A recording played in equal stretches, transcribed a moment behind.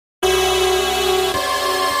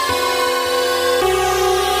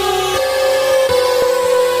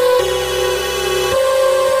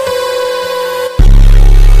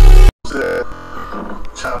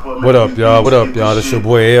What up, y'all? What up, y'all? This your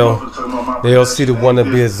boy L. LC, the one to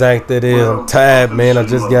be exact. That is. I'm tired, man. I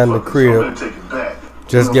just got in the crib.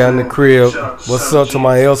 What's up to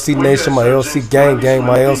my LC Nation, my LC gang,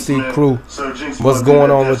 my LC crew? What's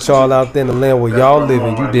going on with y'all out there in the land where y'all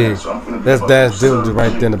living? You dig? That's Dash Dillinger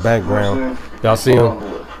right there in the background. Y'all see him?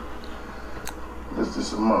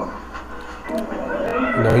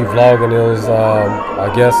 You know, he vlogging his,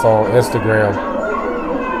 I guess, on Instagram.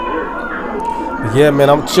 But yeah, man,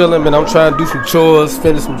 I'm chilling, man. I'm trying to do some chores,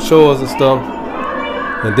 finish some chores and stuff.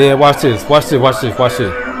 And then watch this. Can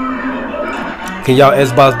y'all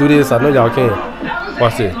Xbox do this? I know y'all can.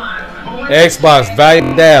 Watch this. Xbox,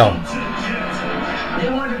 volume down.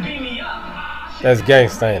 That's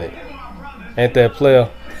gangsta, ain't it? Ain't that player?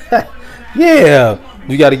 Yeah.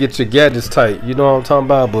 You got to get your gadgets tight. You know what I'm talking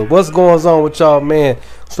about? But what's going on with y'all, man?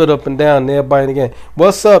 Stood up and down and everybody in the game.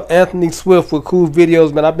 What's up, Anthony Swift with cool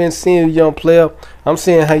videos, man? I've been seeing you, young player. I'm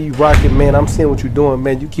seeing how you rocking, man. I'm seeing what you're doing,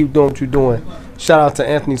 man. You keep doing what you're doing. Shout out to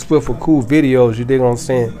Anthony Swift for cool videos. You dig what I'm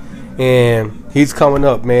saying? And he's coming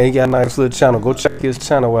up, man. He got a nice little channel. Go check his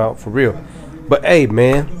channel out for real. But hey,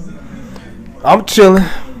 man, I'm chilling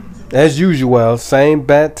as usual. Same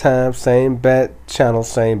bad time, same bad channel,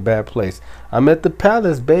 same bad place. I'm at the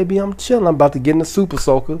palace, baby. I'm chilling. I'm about to get in the Super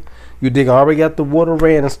Soaker. You dig? I already got the water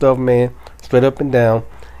ran and stuff, man. Straight up and down.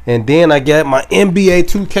 And then I got my NBA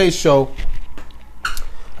 2K show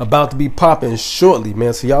about to be popping shortly,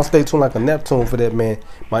 man. So y'all stay tuned like a Neptune for that, man.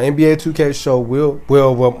 My NBA 2K show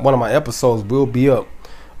one of my episodes will be up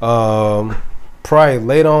probably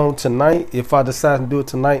later on tonight. If I decide to do it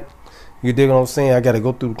tonight, you dig what I'm saying? I got to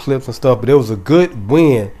go through the clips and stuff. But it was a good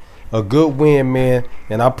win, man.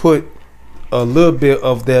 And I put a little bit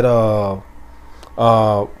of that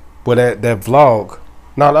that vlog,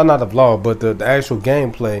 not the vlog, but the actual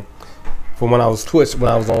gameplay from when I was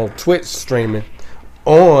on Twitch streaming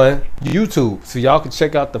on YouTube, so y'all can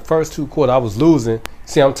check out the first 2 quarters. I was losing.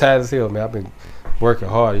 See, I'm tired as hell, man. I've been working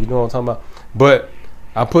hard. You know what I'm talking about? But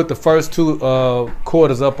I put the first 2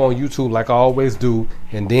 quarters up on YouTube like I always do,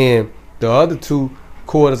 and then the other 2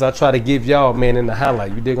 quarters I try to give y'all, man, in the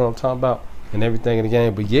highlight. You dig what I'm talking about? And everything in the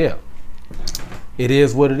game. But yeah, it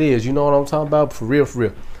is what it is. You know what I'm talking about? For real.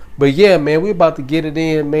 But yeah, man, we about to get it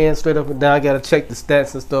in, man, straight up and down. I gotta check the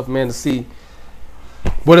stats and stuff, man, to see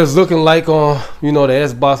what it's looking like on, you know, the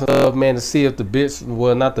Xbox and stuff, man, to see if the bits,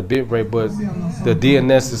 well, not the bit rate, but the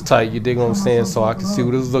DNS is tight. You dig what I'm saying? So I can see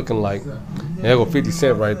what it's looking like. There go 50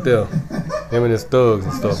 Cent right there. Him and his thugs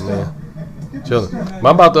and stuff, man. Chillin'. I'm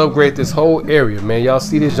about to upgrade this whole area, man. Y'all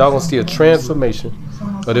see this? Y'all gonna see a transformation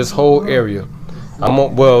of this whole area.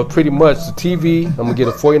 Well, pretty much the TV. I'm gonna get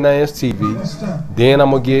a 49-inch TV. Then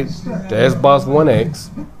I'm gonna get the Xbox One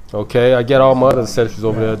X. Okay, I got all my other accessories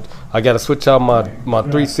over there. I gotta switch out my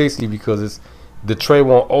 360 because the tray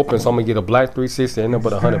won't open, so I'm gonna get a black 360. Ain't nothing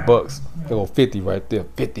but $100. They go 50 right there,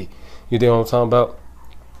 50. You know what I'm talking about?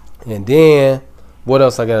 And then what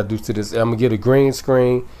else I gotta do to this? I'm gonna get a green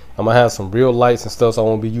screen. I'm gonna have some real lights and stuff, so I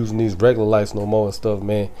won't be using these regular lights no more and stuff,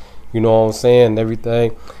 man. You know what I'm saying? And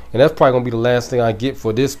everything. And that's probably gonna be the last thing I get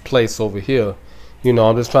for this place over here. You know,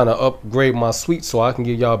 I'm just trying to upgrade my suite so I can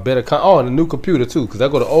give y'all better and a new computer too, because I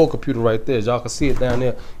got the old computer right there. Y'all can see it down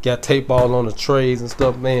there. Got tape all on the trays and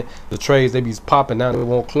stuff, man. The trays, they be popping down. It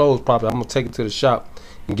won't close properly. I'm gonna take it to the shop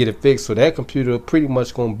and get it fixed. So that computer pretty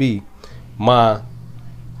much gonna be my,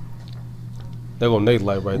 there go Nate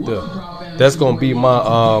light right there. That's gonna be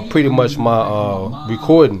my pretty much my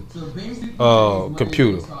recording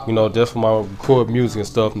computer. You know, just for my record music and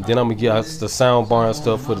stuff. And then I'm gonna get the sound bar and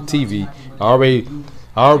stuff for the TV. I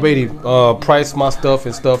already priced my stuff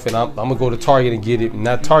and stuff, and I'm gonna go to Target and get it.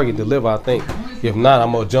 Not Target, deliver, I think. If not,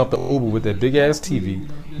 I'm gonna jump in Uber with that big ass TV.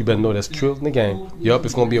 You better know that's true in the game. Yup,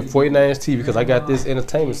 it's gonna be a 49-inch TV because I got this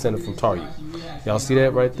entertainment center from Target. Y'all see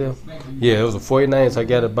that right there? Yeah, it was a 49-inch. I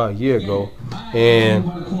got it about a year ago, and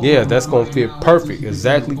yeah, that's gonna fit perfect,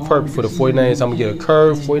 exactly perfect for the 49-inch. I'm gonna get a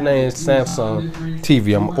curved 49-inch Samsung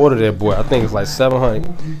TV. I'm gonna order that boy. I think it's like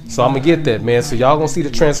 $700. So I'm gonna get that, man. So y'all gonna see the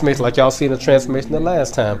transformation like y'all seen the transformation the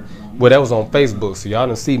last time. Well, that was on Facebook, so y'all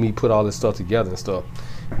didn't see me put all this stuff together and stuff.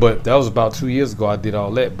 But that was about 2 years ago. I did all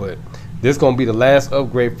that, but this gonna be the last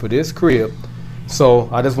upgrade for this crib. So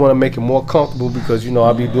I just want to make it more comfortable because, you know,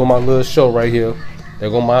 I'll be doing my little show right here. There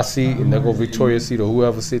go my seat and there go Victoria's seat or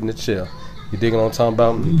whoever sit in the chair. You digging what I'm talking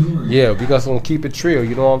about? Yeah, we got to keep it trill.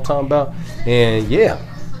 You know what I'm talking about? And yeah,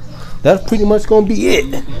 that's pretty much gonna be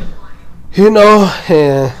it. You know,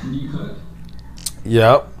 and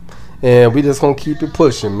yep. And we just gonna keep it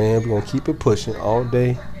pushing, man. We're gonna keep it pushing all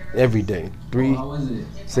day, every day.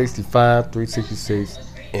 365, 366,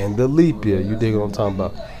 and the leap year. You dig what I'm talking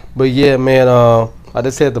about? But yeah, man, I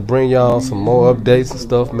just had to bring y'all some more updates and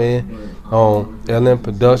stuff, man, on LM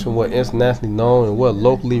Production, what internationally known and what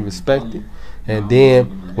locally respected. And then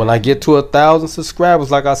when I get to 1,000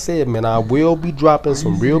 subscribers, like I said, man, I will be dropping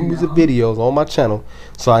some real music videos on my channel.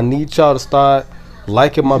 So I need y'all to start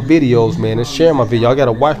liking my videos, man, and sharing my video. Y'all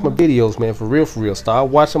gotta watch my videos, man, for real, for real. Start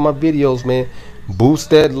watching my videos, man. Boost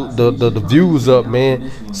that the views up,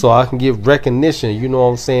 man, so I can get recognition. You know what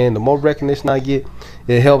I'm saying? The more recognition I get,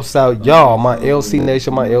 it helps out y'all, my LC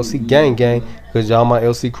Nation, my LC gang, because y'all my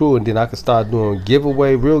LC crew, and then I can start doing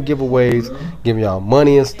real giveaways, giving y'all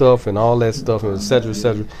money and stuff and all that stuff, and etc.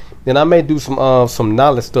 etc. Then I may do some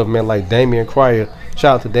knowledge stuff, man, like Damian Cryer.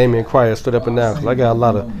 Shout out to Damian Cryer, straight up and down, because I got a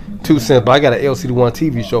lot of 2 cents, but I got an LC1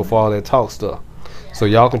 TV show for all that talk stuff. So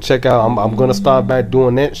y'all can check out. I'm gonna start back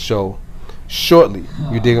doing that show shortly.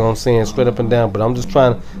 You dig what I'm saying? Straight up and down. But I'm just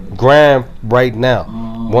trying to grind right now.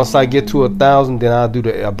 Once I get to 1,000, then I'll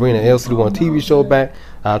bring the LC1 TV show back.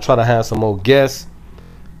 I'll try to have some more guests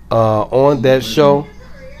on that show.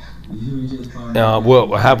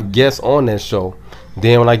 Well, have guests on that show.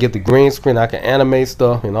 Then when I get the green screen, I can animate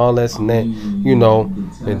stuff and all that and that, you know.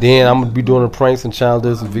 And then I'm gonna be doing the pranks and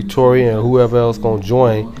challenges and Victoria and whoever else gonna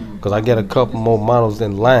join, because I got a couple more models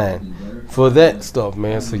in line for that stuff,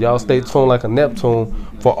 man. So y'all stay tuned like a Neptune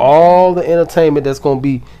for all the entertainment that's gonna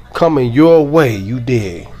be coming your way. You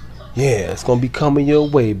dig? Yeah, it's gonna be coming your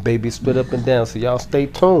way, baby. Split up and down. So y'all stay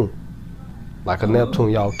tuned like a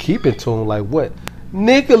Neptune. Y'all keep it tuned like what?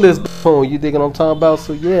 Nicholas tune. You dig what I'm talking about?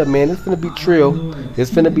 So yeah, man, it's finna be trill. It's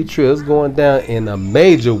finna be trill. It's going down in a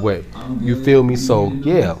major way. You feel me? So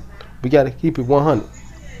yeah, we gotta keep it 100.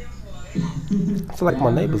 I feel like my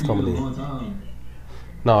neighbor's coming in.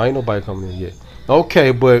 No, ain't nobody coming in yet.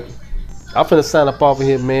 Okay, but I'm finna sign up off of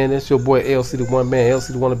here, man. It's your boy LC the One, man.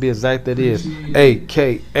 LC the One to be exact, that is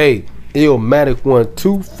AKA Illmatic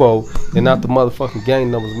 124, and not the motherfucking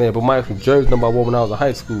gang numbers, man. But my jersey number I wore when I was in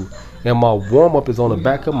high school, and my warm up is on the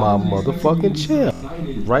back of my motherfucking chair,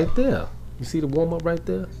 right there. You see the warm up right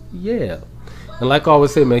there? Yeah. And like I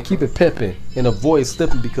always say, man, keep it pimping and avoid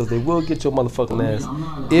slipping, because they will get your motherfucking ass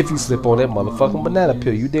if you slip on that motherfucking banana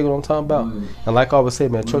peel. You dig what I'm talking about? And like I always say,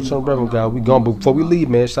 man, Church on the Reverend guy, we gone. But before we leave,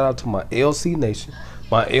 man, shout out to my LC Nation,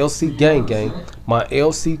 my LC gang, my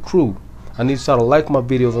LC crew. I need y'all to like my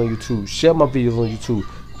videos on YouTube, share my videos on YouTube,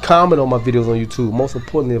 comment on my videos on YouTube. Most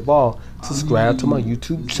importantly of all, subscribe to my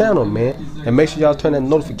YouTube channel, man. And make sure y'all turn that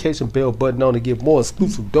notification bell button on to get more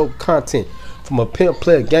exclusive dope content from a pimp,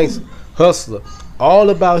 player, gangster, hustler, all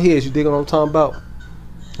about his. You dig what I'm talking about?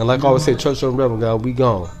 And like I always say, Church on the Reverend God, we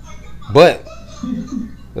gone. But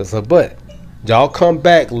there's a but. Y'all come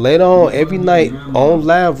back later on every night on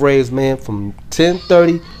live rays, man, from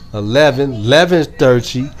 10:30,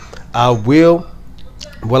 11:30.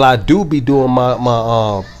 I do be doing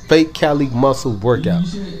my fake Cali muscle workout,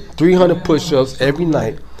 300 push-ups every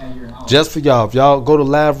night, just for y'all. If y'all go to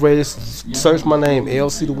live rays, search my name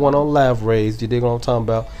LC the One on live rays. You dig what I'm talking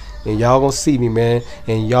about? And y'all gonna see me, man,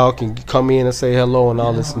 and y'all can come in and say hello and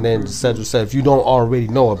all this and that, etc. If you don't already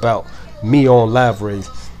know about me on live rays,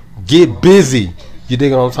 get busy. You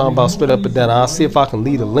dig what I'm talking about? Straight up and down. I'll see if I can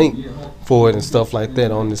leave a link for it and stuff like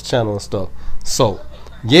that on this channel and stuff. So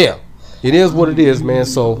yeah, it is what it is, man.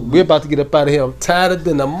 So we're about to get up out of here. I'm tired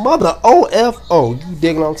than the mother OFO. You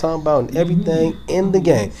dig what I'm talking about? And everything in the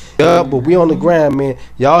game. Yeah, but we on the grind, man.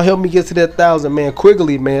 Y'all help me get to that 1,000, man,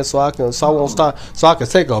 quickly, man, so I won't start, so I can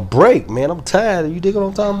take a break, man. I'm tired. You dig what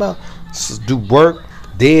I'm talking about? Just do work,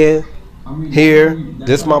 then here,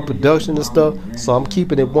 this my production and stuff. So I'm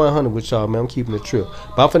keeping it 100 with y'all, man. I'm keeping it true.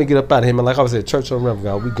 But I'm finna get up out of here, man. Like I said, Church on the Reverend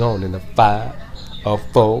God, we going in a 5, a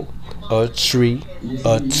 4, a 3,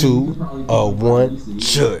 a 2, a 1,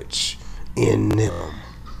 church in them.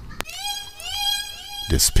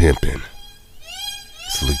 This pimping,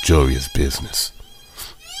 it's a luxurious business.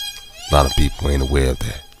 A lot of people ain't aware of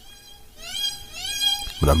that.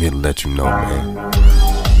 But I'm here to let you know, man.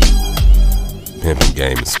 Pimping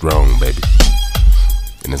game is strong, baby.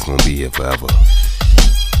 And it's gonna be here forever.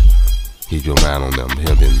 Keep your mind on them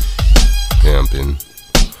pimping.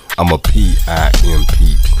 I'm a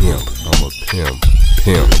P-I-M-P pimp. I'm a pimp.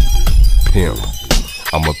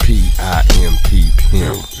 I'm a P-I-M-P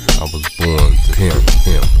pimp. I was born to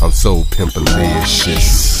pimp. I'm so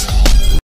pimpalicious.